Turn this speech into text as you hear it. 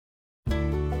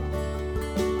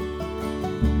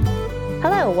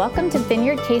Hello, welcome to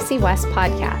Vineyard KC West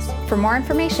podcast. For more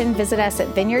information, visit us at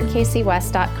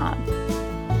vineyardkcwest.com.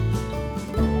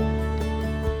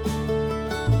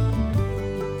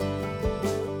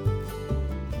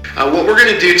 What we're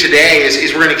going to do today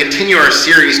is we're going to continue our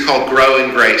series called Grow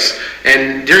in Grace.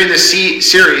 And during this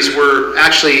series, we're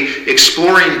actually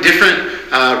exploring different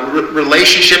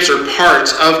relationships or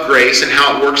parts of grace and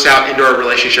how it works out into our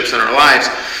relationships in our lives.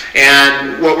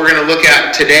 And what we're going to look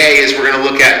at today is we're going to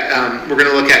look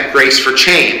at grace for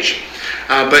change.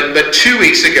 But 2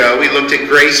 weeks ago, we looked at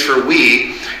grace for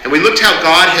we, and we looked how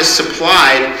God has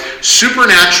supplied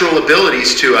supernatural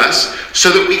abilities to us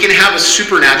so that we can have a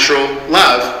supernatural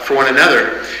love for one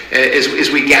another as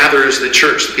we gather as the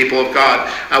church, the people of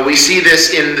God. We see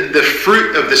this in the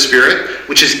fruit of the Spirit,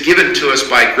 which is given to us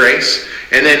by grace.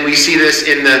 And then we see this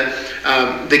in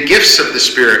the gifts of the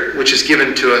Spirit, which is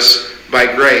given to us by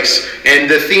grace. And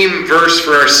the theme verse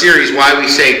for our series, why we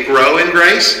say grow in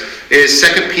grace, is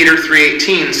 2 Peter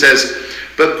 3:18 says,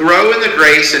 "But grow in the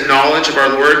grace and knowledge of our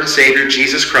Lord and Savior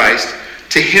Jesus Christ.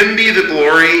 To him be the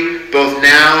glory both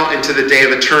now and to the day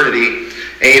of eternity.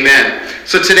 Amen."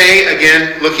 So today,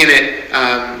 again,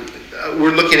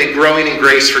 we're looking at growing in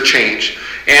grace for change.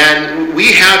 And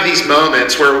we have these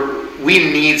moments where we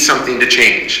need something to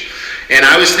change. And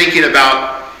I was thinking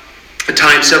about a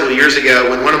time several years ago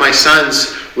when one of my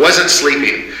sons wasn't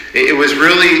sleeping. It was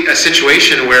really a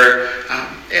situation where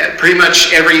pretty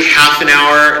much every half an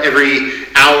hour, every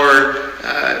hour,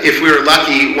 if we were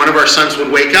lucky, one of our sons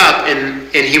would wake up and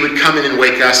he would come in and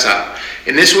wake us up.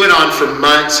 And this went on for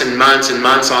months and months and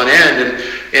months on end.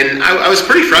 And I was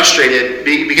pretty frustrated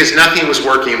because nothing was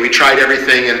working. We tried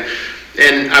everything,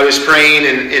 and I was praying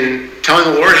and telling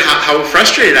the Lord how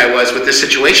frustrated I was with this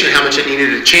situation and how much it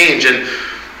needed to change. And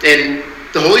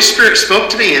the Holy Spirit spoke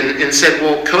to me and said,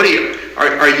 "Well, Cody,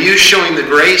 are you showing the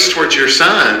grace towards your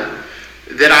son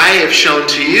that I have shown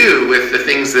to you with the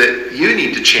things that you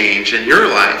need to change in your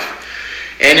life?"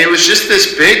 And it was just this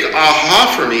big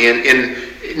aha for me. And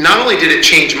not only did it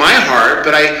change my heart,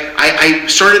 but I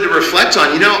started to reflect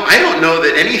on, I don't know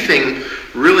that anything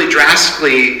really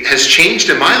drastically has changed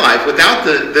in my life without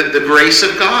the grace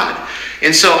of God.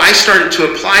 And so I started to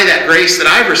apply that grace that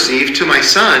I've received to my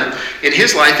son in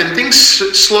his life, and things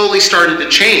slowly started to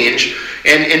change.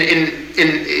 And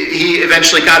he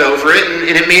eventually got over it,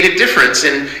 and it made a difference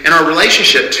in our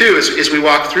relationship too as we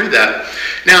walk through that.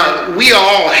 Now, we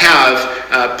all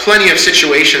have plenty of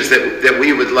situations that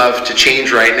we would love to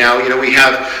change right now. We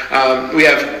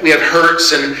have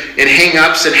hurts and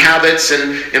hang-ups and habits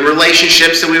and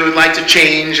relationships that we would like to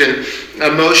change, and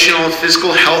emotional and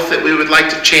physical health that we would like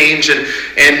to change, and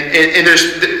there's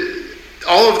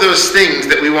all of those things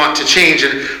that we want to change.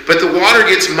 But the water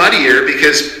gets muddier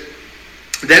because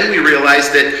then we realize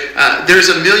that there's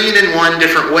 1,000,001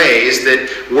 different ways that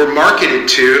we're marketed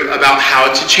to about how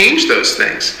to change those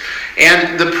things.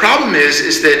 And the problem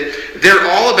is that they're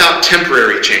all about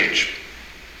temporary change.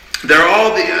 They're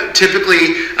all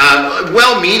typically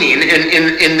well-meaning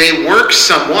and they work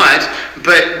somewhat,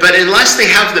 but unless they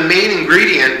have the main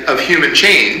ingredient of human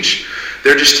change,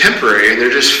 they're just temporary, and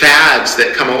they're just fads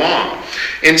that come along.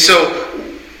 And so,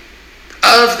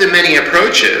 of the many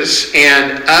approaches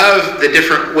and of the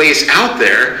different ways out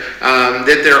there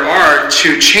that there are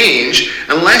to change,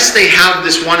 unless they have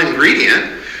this one ingredient,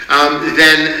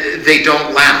 then they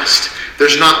don't last.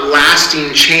 There's not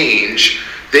lasting change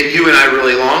that you and I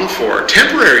really long for.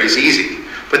 Temporary is easy,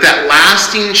 but that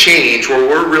lasting change where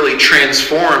we're really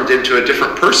transformed into a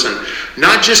different person,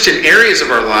 not just in areas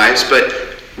of our lives, but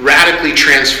radically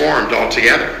transformed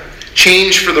altogether.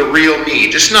 Change for the real me,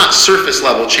 just not surface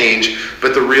level change,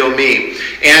 but the real me.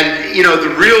 And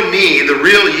the real me, the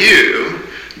real you,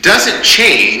 doesn't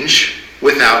change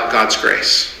without God's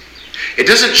grace. It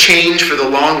doesn't change for the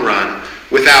long run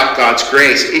without God's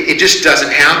grace. It just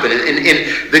doesn't happen.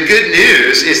 And the good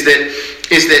news is that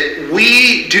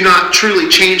we do not truly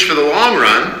change for the long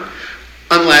run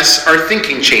unless our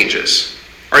thinking changes.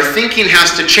 Our thinking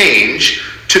has to change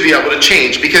to be able to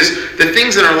change, because the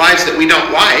things in our lives that we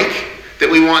don't like, that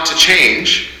we want to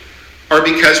change, are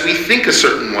because we think a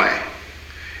certain way.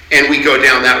 And we go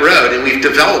down that road, and we've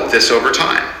developed this over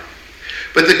time.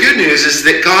 But the good news is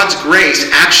that God's grace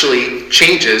actually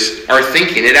changes our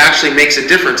thinking. It actually makes a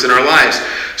difference in our lives.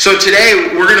 So today,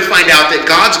 we're going to find out that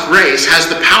God's grace has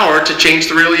the power to change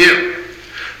the real you.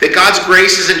 That God's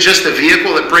grace isn't just the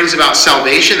vehicle that brings about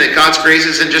salvation. That God's grace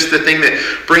isn't just the thing that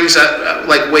brings up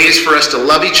ways for us to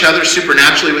love each other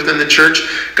supernaturally within the church.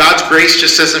 God's grace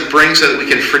just doesn't bring so that we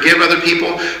can forgive other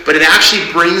people, but it actually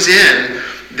brings in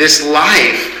this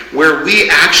life where we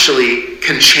actually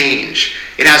can change.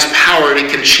 It has power, and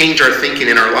it can change our thinking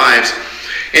in our lives.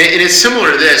 And it's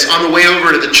similar to this. On the way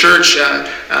over to the church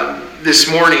this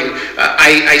morning,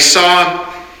 I saw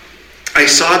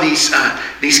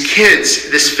these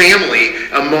kids, this family,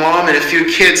 a mom and a few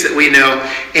kids that we know,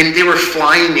 and they were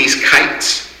flying these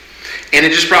kites. And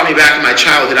it just brought me back to my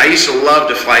childhood. I used to love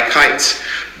to fly kites.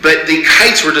 But the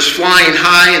kites were just flying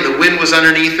high and the wind was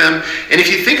underneath them. And if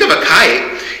you think of a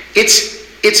kite,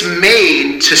 it's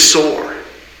made to soar.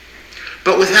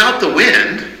 But without the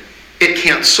wind, it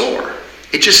can't soar.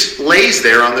 It just lays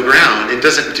there on the ground and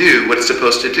doesn't do what it's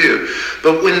supposed to do.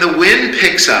 But when the wind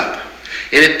picks up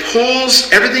and it pulls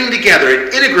everything together,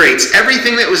 it integrates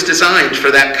everything that was designed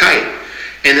for that kite,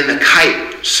 and then the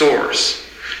kite soars.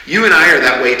 You and I are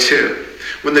that way too.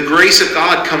 When the grace of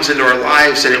God comes into our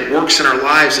lives and it works in our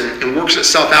lives and works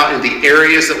itself out in the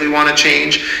areas that we want to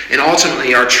change and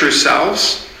ultimately our true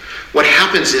selves, what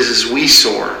happens is we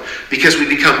soar because we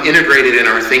become integrated in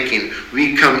our thinking.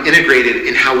 We become integrated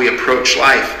in how we approach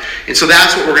life. And so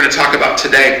that's what we're going to talk about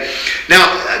today. Now,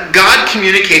 God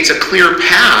communicates a clear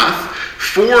path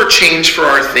for change for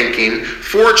our thinking,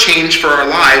 for change for our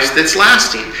lives that's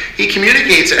lasting. He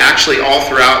communicates it actually all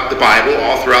throughout the Bible,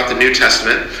 all throughout the New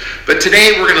Testament. But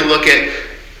today we're going to look at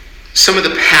some of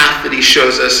the path that he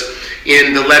shows us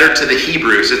in the letter to the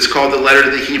Hebrews. It's called the letter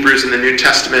to the Hebrews in the New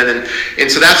Testament.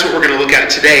 And so that's what we're going to look at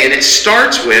today. And it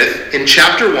starts with, in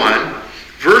chapter 1,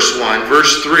 verse 1,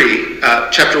 verse 3,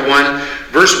 chapter 1,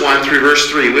 verse 1 through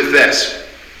verse 3 with this.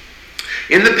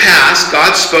 In the past,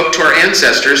 God spoke to our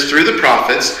ancestors through the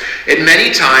prophets at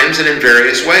many times and in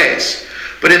various ways.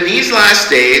 But in these last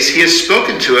days, he has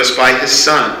spoken to us by his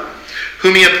Son,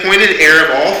 whom he appointed heir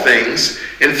of all things,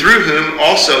 and through whom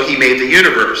also he made the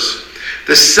universe.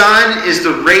 The Son is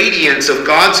the radiance of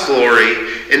God's glory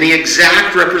and the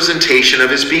exact representation of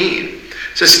his being,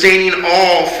 sustaining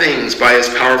all things by his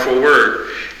powerful word.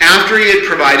 After he had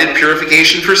provided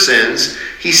purification for sins,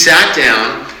 he sat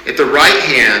down at the right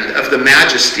hand of the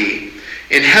Majesty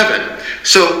in heaven.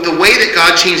 So the way that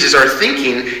God changes our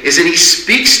thinking is that he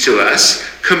speaks to us,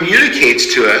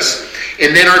 communicates to us,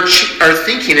 and then our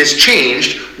thinking is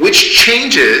changed, which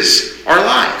changes our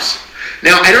lives.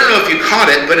 Now, I don't know if you caught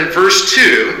it, but in verse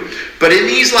 2, but in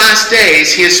these last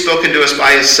days, he has spoken to us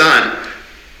by his Son.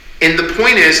 And the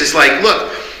point is like,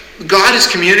 look, God has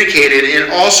communicated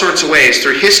in all sorts of ways,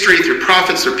 through history, through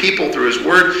prophets, through people, through his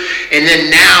word. And then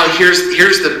now, here's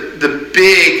the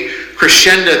big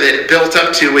crescendo that it built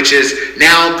up to, which is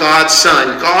now God's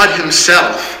Son, God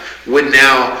himself, would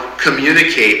now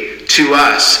communicate to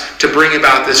us to bring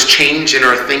about this change in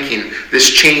our thinking, this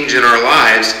change in our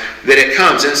lives that it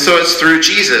comes. And so it's through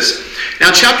Jesus.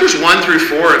 Now, chapters 1 through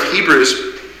 4 of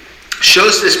Hebrews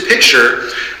shows this picture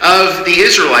of the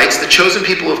Israelites, the chosen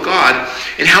people of God,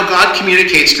 and how God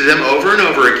communicates to them over and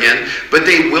over again, but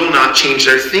they will not change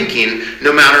their thinking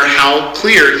no matter how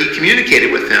clear he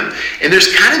communicated with them. And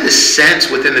there's kind of this sense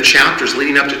within the chapters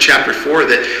leading up to chapter 4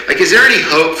 that, like, is there any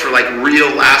hope for, like, real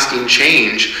lasting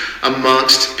change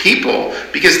amongst people?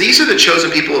 Because these are the chosen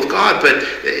people of God, but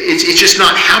it's just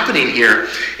not happening here.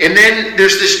 And then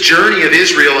there's this journey of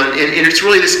Israel, and it's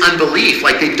really this unbelief.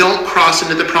 Like, they don't cross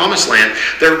into the promised land.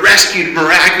 They're rescued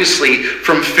miraculously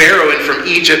from Pharaoh and from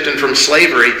Egypt and from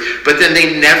slavery, but then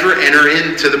they never enter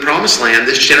into the promised land,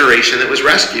 this generation that was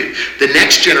rescued. The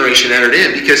next generation entered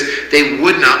in because they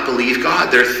would not believe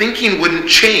God. Their thinking wouldn't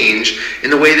change in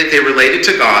the way that they related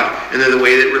to God and in the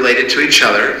way that related to each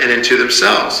other and into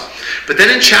themselves. But then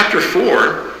in chapter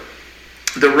 4,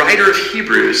 the writer of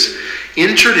Hebrews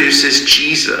introduces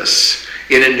Jesus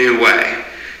in a new way.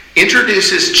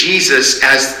 Introduces Jesus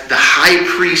as the high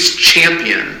priest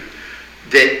champion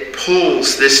that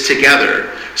pulls this together.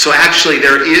 So actually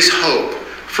there is hope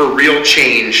for real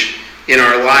change in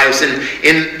our lives. And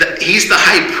he's the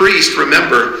high priest,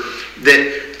 remember,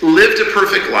 that lived a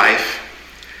perfect life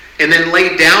and then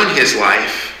laid down his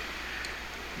life,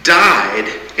 died,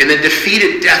 and then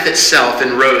defeated death itself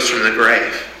and rose from the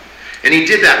grave. And he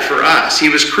did that for us. He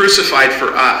was crucified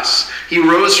for us. He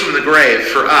rose from the grave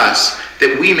for us,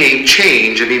 that we may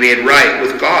change and be made right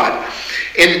with God.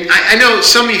 And I know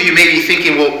some of you may be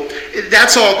thinking, well,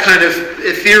 that's all kind of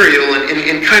ethereal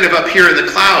and kind of up here in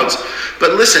the clouds.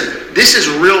 But listen, this is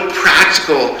real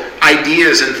practical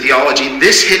ideas and theology.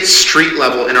 This hits street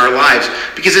level in our lives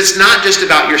because it's not just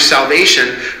about your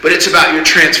salvation, but it's about your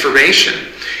transformation.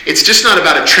 It's just not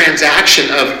about a transaction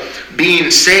of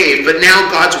being saved, but now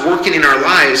God's working in our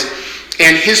lives,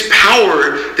 and his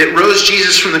power that rose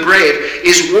Jesus from the grave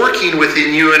is working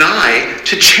within you and I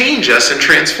to change us and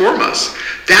transform us.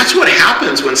 That's what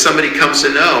happens when somebody comes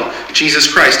to know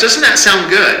Jesus Christ. Doesn't that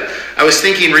sound good? I was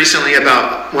thinking recently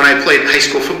about when I played high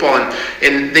school football,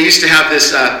 and they used to have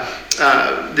this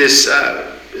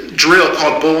drill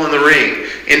called Bull in the Ring.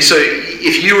 And so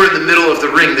if you were in the middle of the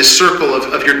ring, this circle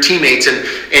of your teammates, and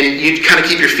you'd kind of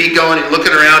keep your feet going and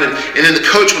looking around, and then the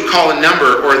coach would call a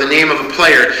number or the name of a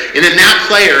player, and then that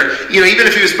player, even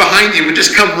if he was behind you, would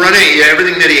just come running at you,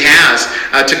 everything that he has,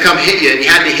 to come hit you, and you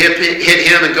had to hit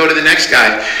him and go to the next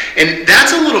guy. And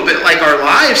that's a little bit like our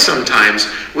lives sometimes.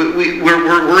 We're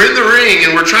in the ring,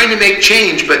 and we're trying to make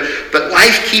change, but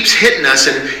life keeps hitting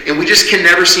us, and we just can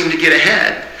never seem to get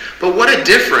ahead. But what a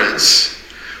difference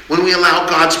when we allow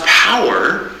God's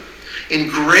power and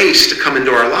grace to come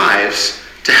into our lives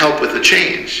to help with the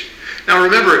change. Now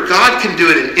remember, God can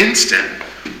do it in an instant,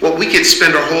 what we could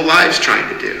spend our whole lives trying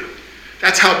to do.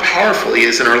 That's how powerful he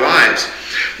is in our lives.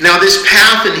 Now this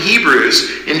path in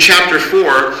Hebrews, in chapter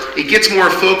 4, it gets more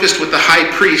focused with the high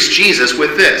priest, Jesus,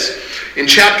 with this. In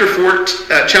chapter 4,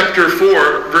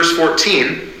 verse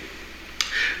 14,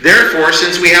 therefore,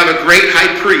 since we have a great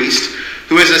high priest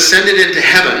who has ascended into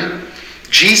heaven,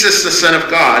 Jesus, the Son of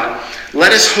God,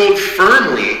 let us hold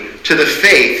firmly to the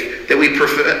faith that we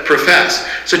profess.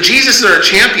 So Jesus is our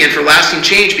champion for lasting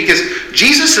change because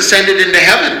Jesus ascended into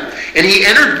heaven and he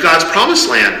entered God's promised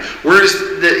land. Whereas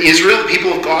the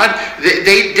people of God,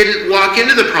 they didn't walk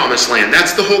into the promised land.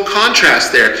 That's the whole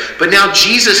contrast there. But now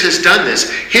Jesus has done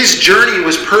this. His journey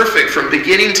was perfect from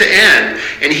beginning to end,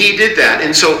 and he did that.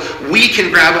 And so we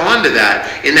can grab onto that,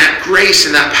 and that grace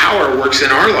and that power works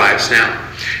in our lives now.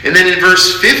 And then in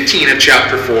verse 15 of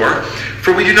chapter 4,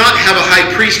 for we do not have a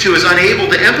high priest who is unable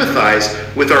to empathize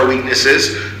with our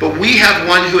weaknesses, but we have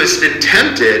one who has been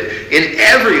tempted in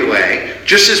every way,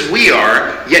 just as we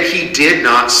are, yet he did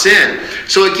not sin.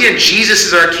 So again, Jesus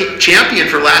is our champion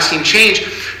for lasting change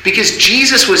because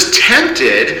Jesus was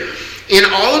tempted in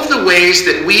all of the ways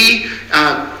that we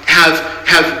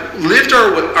have lived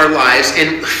our lives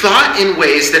and thought in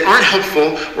ways that aren't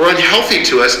helpful or unhealthy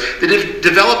to us, that have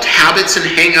developed habits and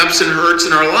hang-ups and hurts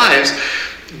in our lives.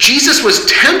 Jesus was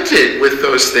tempted with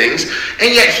those things,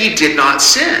 and yet he did not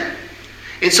sin.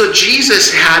 And so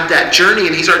Jesus had that journey,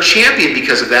 and he's our champion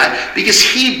because of that, because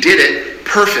he did it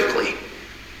perfectly.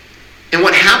 And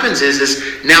what happens is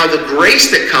now the grace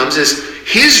that comes is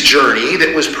his journey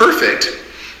that was perfect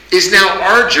is now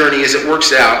our journey as it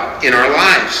works out in our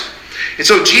lives. And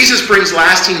so Jesus brings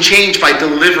lasting change by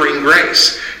delivering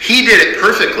grace. He did it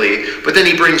perfectly, but then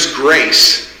he brings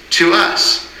grace to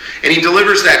us. And he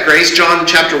delivers that grace. John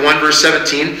chapter 1, verse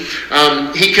 17,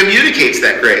 he communicates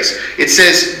that grace. It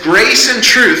says, grace and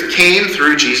truth came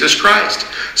through Jesus Christ.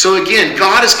 So again,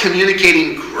 God is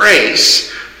communicating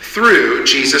grace through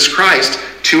Jesus Christ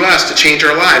to us to change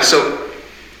our lives. So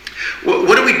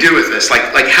what do we do with this?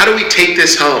 Like how do we take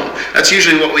this home? That's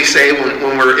usually what we say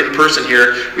when we're in person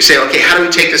here. We say, okay, how do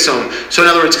we take this home? So in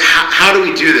other words, how do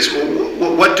we do this?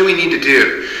 What do we need to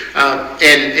do?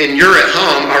 And you're at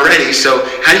home already, so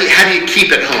how do you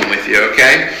keep it home with you,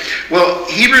 okay? Well,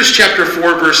 Hebrews chapter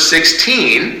 4, verse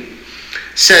 16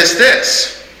 says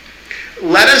this,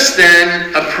 let us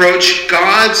then approach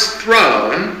God's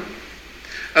throne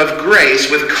of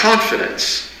grace with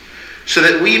confidence, so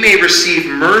that we may receive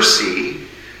mercy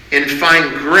and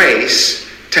find grace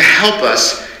to help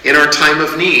us in our time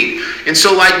of need. And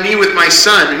so like me with my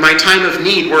son, in my time of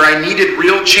need, where I needed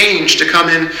real change to come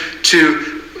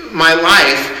into my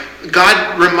life,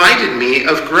 God reminded me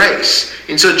of grace.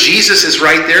 And so Jesus is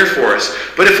right there for us.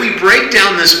 But if we break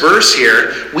down this verse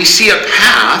here, we see a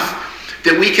path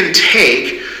that we can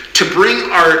take to bring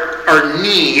our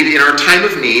need, in our time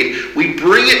of need, we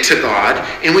bring it to God,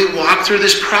 and we walk through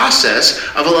this process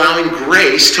of allowing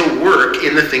grace to work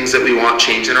in the things that we want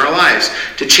change in our lives,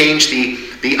 to change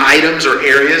the items or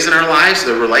areas in our lives,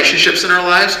 the relationships in our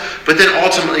lives, but then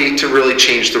ultimately to really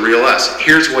change the real us.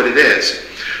 Here's what it is.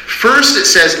 First, it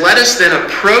says, let us then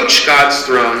approach God's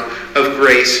throne of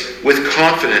grace with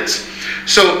confidence.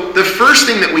 So the first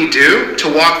thing that we do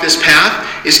to walk this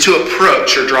path is to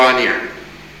approach or draw near.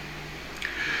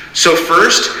 So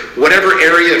first, whatever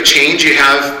area of change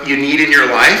you need in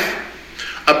your life,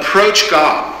 approach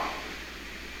God.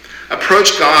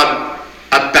 Approach God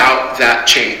about that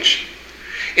change.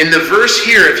 In the verse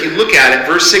here, if you look at it,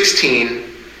 verse 16,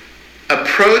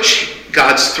 approach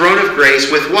God's throne of grace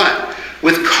with what?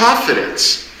 With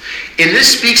confidence. And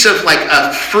this speaks of like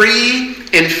a free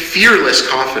and fearless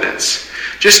confidence.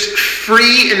 Just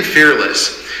free and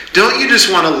fearless. Don't you just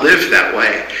want to live that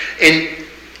way? And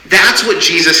that's what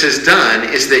Jesus has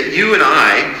done, is that you and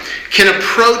I can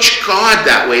approach God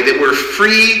that way, that we're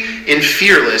free and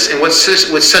fearless and with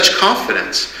such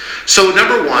confidence. So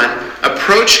number one,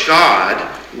 approach God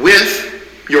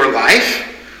with your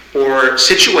life or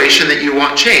situation that you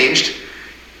want changed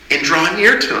and draw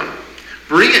near to him.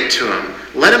 Bring it to him.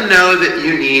 Let him know that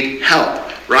you need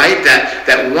help. right?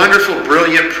 That wonderful,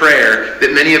 brilliant prayer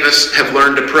that many of us have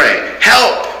learned to pray.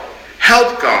 Help!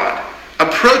 Help, God.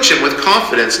 Approach him with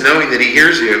confidence, knowing that he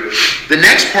hears you. The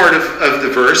next part of the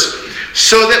verse,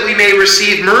 so that we may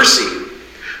receive mercy.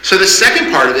 So the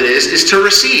second part of it is to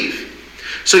receive.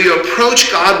 So you approach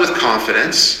God with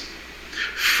confidence,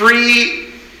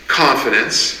 free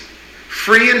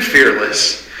and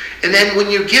fearless. And then when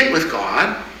you get with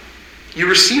God, you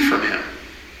receive from him.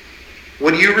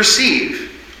 What do you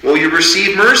receive? Well, you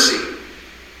receive mercy.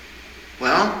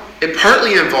 Well,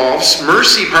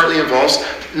 mercy partly involves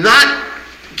not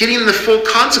getting the full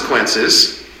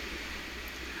consequences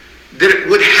that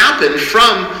would happen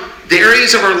from the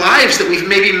areas of our lives that we've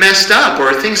maybe messed up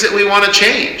or things that we want to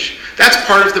change. That's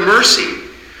part of the mercy.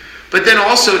 But then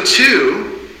also,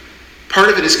 too, part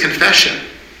of it is confession.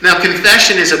 Now,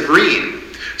 confession is agreeing.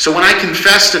 So when I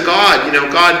confess to God,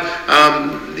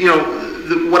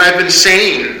 what I've been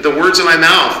saying, the words of my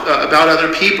mouth about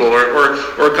other people,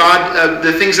 or God,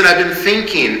 the things that I've been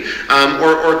thinking,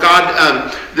 or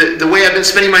God, the way I've been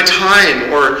spending my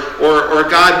time, or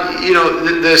God,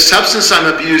 the substance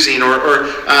I'm abusing, or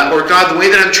God, the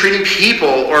way that I'm treating people,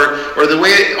 or the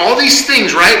way, all these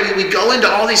things, right? We go into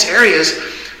all these areas.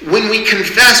 When we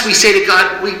confess, we say to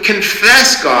God, we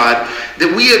confess, God,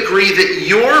 that we agree that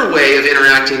your way of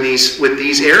interacting with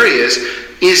these areas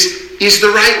is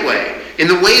the right way. And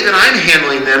the way that I'm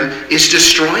handling them is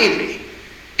destroying me.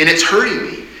 And it's hurting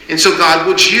me. And so, God,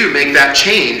 would you make that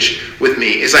change with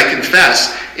me as I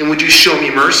confess? And would you show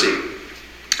me mercy?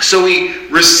 So we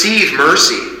receive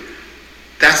mercy.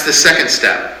 That's the second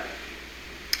step.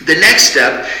 The next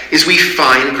step is we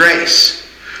find grace.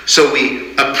 So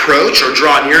we approach or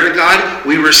draw near to God.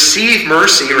 We receive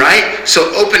mercy, right?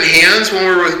 So open hands when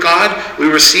we're with God. We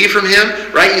receive from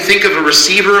him, right? You think of a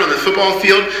receiver on the football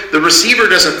field. The receiver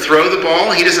doesn't throw the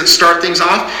ball. He doesn't start things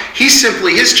off.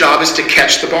 His job is to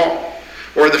catch the ball.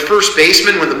 Or the first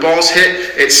baseman, when the ball's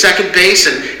hit at second base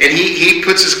and he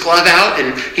puts his glove out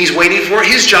and he's waiting for it.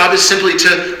 His job is simply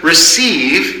to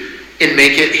receive and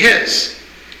make it his.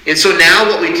 And so now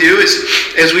what we do is,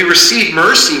 as we receive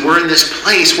mercy, we're in this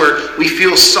place where we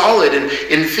feel solid and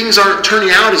things aren't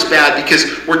turning out as bad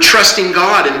because we're trusting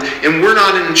God and we're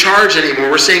not in charge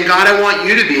anymore. We're saying, God, I want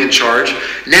you to be in charge.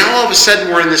 Now all of a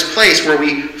sudden we're in this place where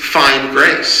we find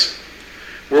grace,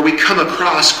 where we come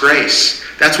across grace.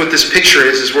 That's what this picture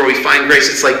is where we find grace.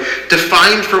 It's like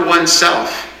defined for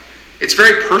oneself. It's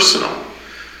very personal.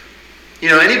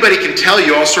 Anybody can tell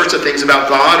you all sorts of things about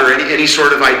God or any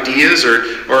sort of ideas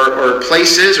or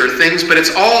places or things, but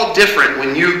it's all different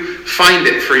when you find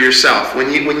it for yourself.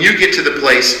 When you get to the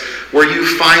place where you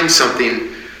find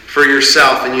something for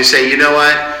yourself and you say, you know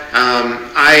what,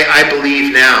 I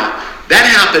believe now. That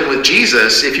happened with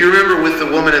Jesus. If you remember with the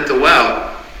woman at the well,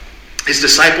 his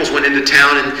disciples went into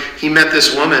town and he met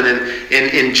this woman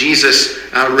and Jesus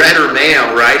read her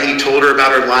mail, right? He told her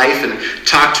about her life and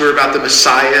talked to her about the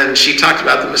Messiah, and she talked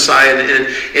about the Messiah,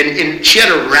 and she had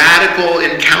a radical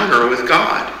encounter with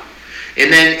God.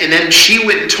 And then she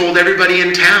went and told everybody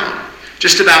in town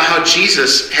just about how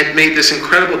Jesus had made this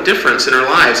incredible difference in her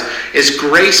lives as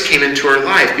grace came into her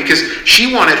life, because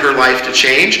she wanted her life to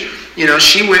change.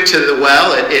 She went to the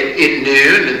well at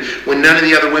noon, and when none of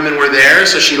the other women were there,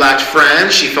 so she lacked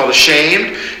friends, she felt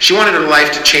ashamed. She wanted her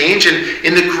life to change,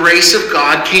 and the grace of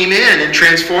God came in and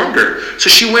transformed her. So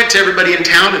she went to everybody in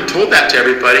town and told that to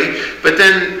everybody. But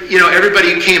then,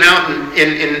 everybody came out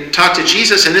and talked to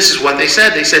Jesus, and this is what they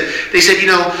said. They said,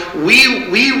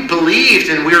 we believed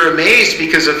and we were amazed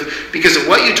because of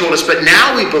what you told us, but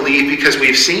now we believe because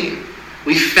we've seen.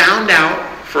 We found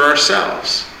out for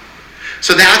ourselves.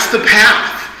 So that's the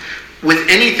path with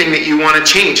anything that you want to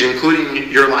change, including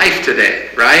your life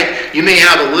today, right? You may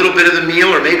have a little bit of the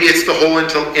meal, or maybe it's the whole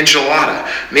enchilada.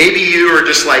 Maybe you are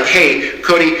just like, hey,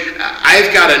 Cody, I've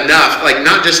got enough, like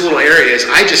not just little areas.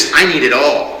 I need it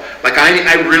all. Like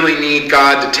I really need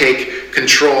God to take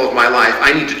control of my life.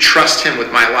 I need to trust him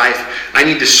with my life. I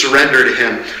need to surrender to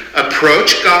him.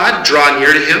 Approach God, draw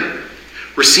near to him.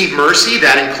 Receive mercy.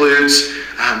 That includes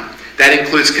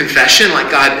confession,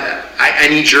 like God, I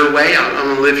need your way. I'm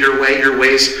going to live your way. Your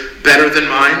way's better than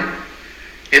mine.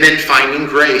 And then finding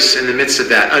grace in the midst of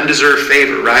that. Undeserved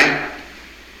favor, right?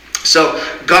 So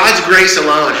God's grace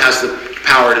alone has the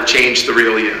power to change the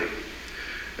real you.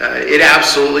 It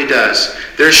absolutely does.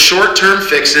 There's short-term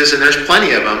fixes, and there's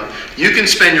plenty of them. You can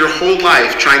spend your whole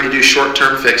life trying to do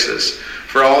short-term fixes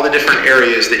for all the different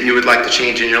areas that you would like to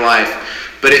change in your life.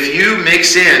 But if you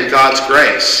mix in God's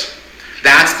grace,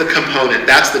 that's the component.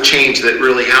 That's the change that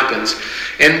really happens.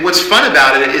 And what's fun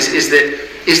about it is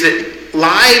that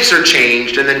lives are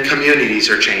changed and then communities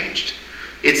are changed.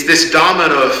 It's this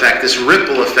domino effect, this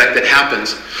ripple effect that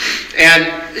happens.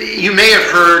 And you may have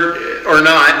heard or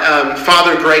not,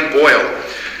 Father Greg Boyle.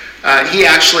 He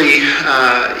actually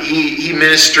he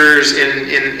ministers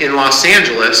in Los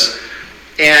Angeles,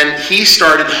 and he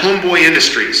started Homeboy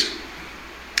Industries.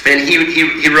 And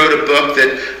he wrote a book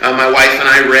that my wife and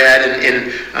I read,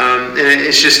 and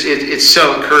it's just it's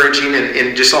so encouraging,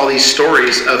 and just all these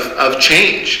stories of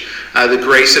change, the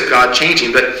grace of God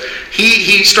changing. But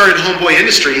he started Homeboy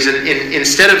Industries, and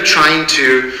instead of trying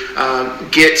to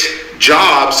get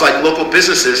jobs like local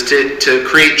businesses to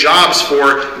create jobs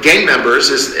for gang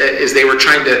members as they were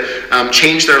trying to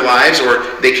change their lives, or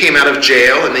they came out of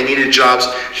jail and they needed jobs,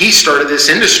 he started this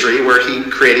industry where he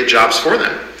created jobs for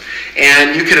them.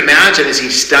 And you can imagine, as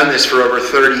he's done this for over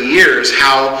 30 years,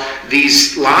 how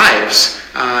these lives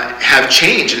have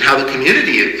changed and how the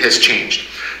community has changed.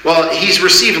 Well, he's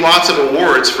received lots of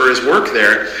awards for his work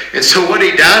there. And so what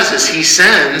he does is he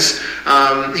sends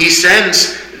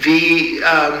the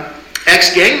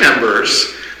ex-gang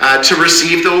members to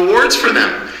receive the awards for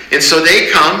them. And so they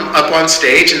come up on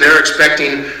stage, and they're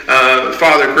expecting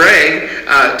Father Greg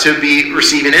to be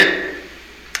receiving it.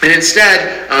 And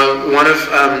instead, one of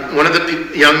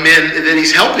the young men that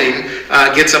he's helping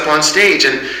gets up on stage.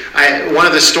 And one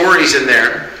of the stories in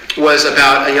there was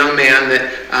about a young man that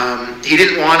he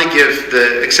didn't want to give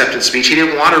the acceptance speech. He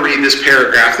didn't want to read this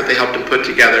paragraph that they helped him put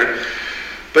together.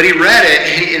 But he read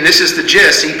it, and this is the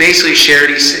gist. He basically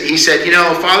shared, he said,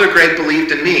 Father Greg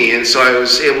believed in me, and so I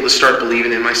was able to start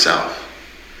believing in myself.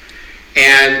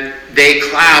 And they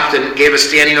clapped and gave a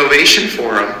standing ovation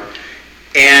for him.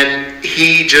 And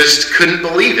he just couldn't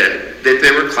believe it, that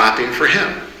they were clapping for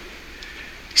him.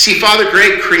 See, Father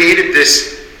Greg created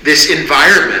this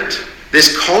environment,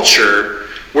 this culture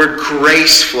where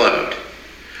grace flowed,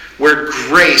 where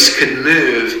grace could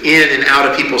move in and out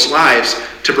of people's lives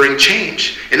to bring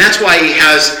change. And that's why he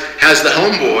has the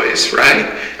homeboys,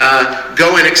 right?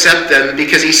 Go and accept them,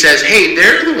 because he says, hey,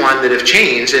 they're the one that have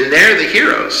changed, and they're the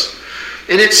heroes.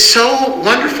 And it's so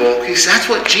wonderful, because that's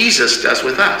what Jesus does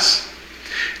with us.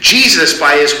 Jesus,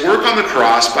 by his work on the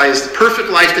cross, by his perfect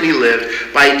life that he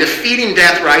lived, by defeating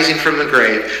death, rising from the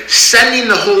grave, sending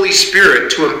the Holy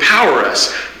Spirit to empower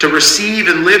us to receive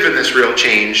and live in this real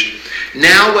change.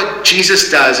 Now what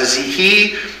Jesus does is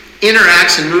he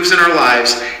interacts and moves in our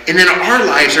lives, and then our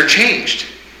lives are changed.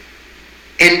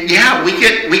 And yeah, we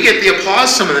get the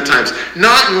applause some of the times.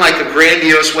 Not in like a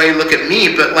grandiose way, look at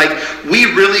me, but like we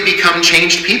really become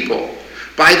changed people.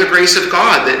 By the grace of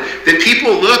God, that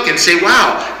people look and say,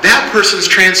 wow, that person's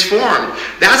transformed.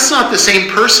 That's not the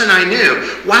same person I knew.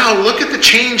 Wow, look at the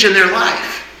change in their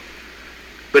life.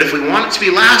 But if we want it to be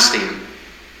lasting,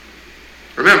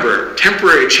 remember,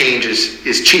 temporary change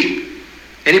is cheap.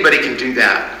 Anybody can do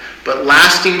that. But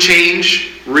lasting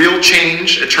change, real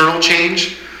change, eternal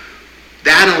change,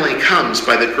 that only comes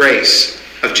by the grace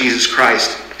of Jesus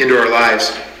Christ into our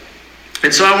lives.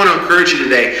 And so I want to encourage you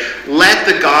today, let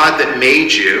the God that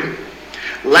made you,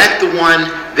 let the one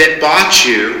that bought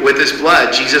you with his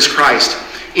blood, Jesus Christ,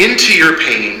 into your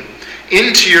pain,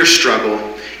 into your struggle,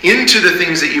 into the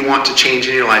things that you want to change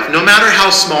in your life, no matter how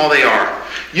small they are.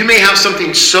 You may have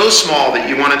something so small that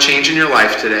you want to change in your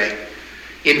life today.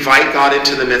 Invite God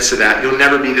into the midst of that. You'll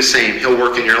never be the same. He'll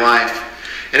work in your life.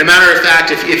 And a matter of fact,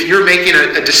 if you're making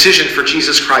a decision for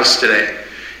Jesus Christ today,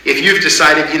 if you've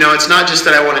decided, it's not just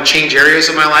that I want to change areas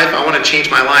of my life, I want to change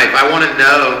my life. I want to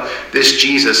know this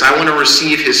Jesus. I want to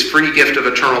receive his free gift of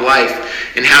eternal life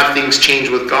and have things change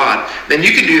with God. Then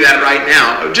you can do that right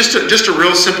now. Just a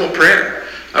real simple prayer.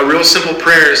 A real simple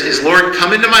prayer is, Lord,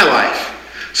 come into my life.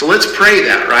 So let's pray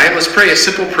that, right? Let's pray a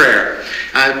simple prayer.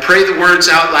 Pray the words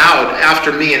out loud after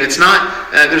me. And it's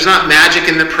not, there's not magic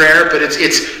in the prayer, but it's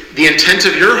the intent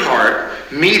of your heart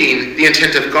meeting the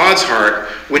intent of God's heart,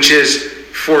 which is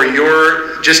for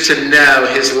just to know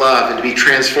his love and to be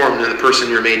transformed into the person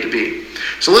you're made to be.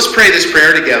 So let's pray this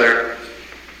prayer together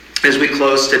as we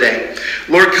close today.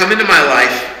 Lord, come into my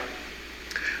life.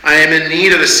 I am in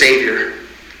need of a Savior.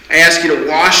 I ask you to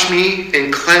wash me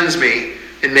and cleanse me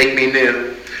and make me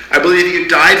new. I believe you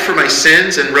died for my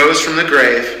sins and rose from the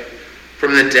grave,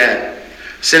 from the dead.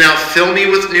 So now fill me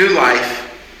with new life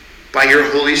by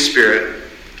your Holy Spirit.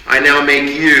 I now make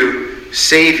you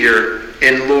Savior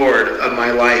and Lord of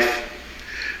my life.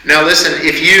 Now listen,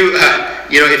 if you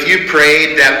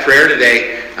prayed that prayer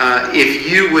today, if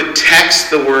you would text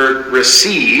the word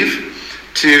receive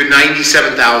to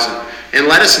 97,000 and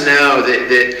let us know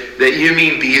that you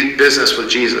mean business with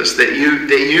Jesus, that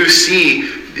you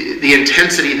see the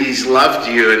intensity that he's loved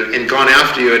you and gone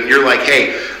after you, and you're like,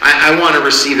 hey, I want to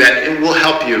receive that, and we'll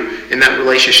help you in that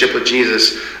relationship with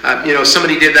Jesus.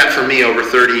 Somebody did that for me over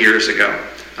 30 years ago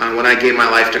when I gave my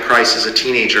life to Christ as a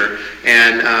teenager,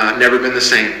 and never been the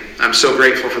same. I'm so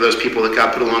grateful for those people that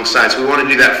God put alongside. So we want to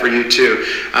do that for you too.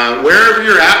 Wherever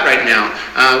you're at right now,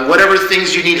 whatever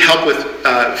things you need help with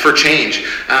for change,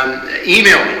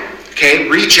 email me. Okay,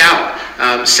 reach out.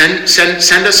 Send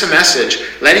us a message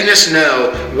letting us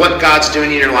know what God's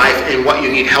doing in your life and what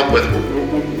you need help with.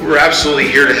 We're absolutely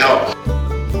here to help.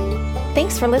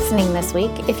 Thanks for listening this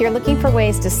week. If you're looking for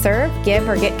ways to serve, give,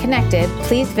 or get connected,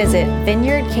 please visit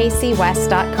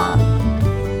vineyardkcwest.com.